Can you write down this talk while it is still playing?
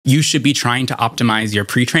you should be trying to optimize your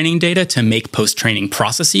pre-training data to make post-training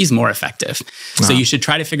processes more effective. So you should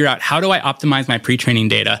try to figure out, how do I optimize my pre-training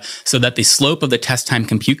data so that the slope of the test time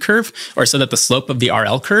compute curve, or so that the slope of the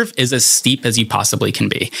RL curve is as steep as you possibly can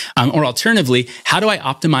be? Or alternatively, how do I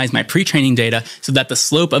optimize my pre-training data so that the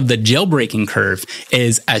slope of the jailbreaking curve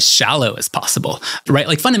is as shallow as possible, right?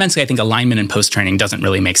 Like fundamentally, I think alignment in post-training doesn't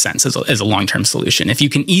really make sense as a long-term solution. If you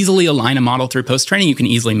can easily align a model through post-training, you can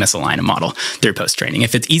easily misalign a model through post-training.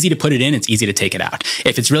 If it's easy to put it in, it's easy to take it out.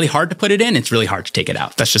 If it's really hard to put it in, it's really hard to take it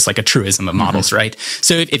out. That's just like a truism of models, right?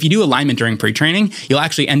 So if you do alignment during pre-training, you'll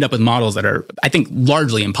actually end up with models that are, I think,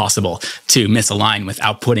 largely impossible to misalign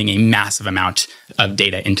without putting a massive amount of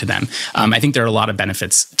data into them. I think there are a lot of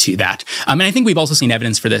benefits to that. And I think we've also seen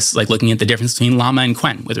evidence for this, like looking at the difference between Llama and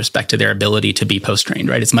Qwen with respect to their ability to be post-trained,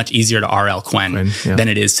 right? It's much easier to RL Qwen than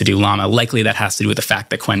it is to do Llama. Likely that has to do with the fact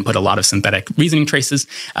that Qwen put a lot of synthetic reasoning traces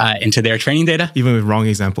into their training data. Even with wrong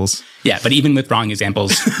examples. Yeah, but even with wrong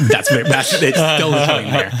examples, it's still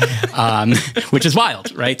going there, which is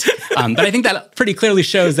wild, right? But I think that pretty clearly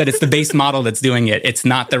shows that it's the base model that's doing it. It's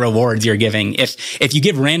not the rewards you're giving. If you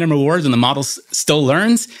give random rewards and the model still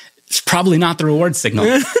learns, it's probably not the reward signal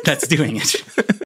that's doing it.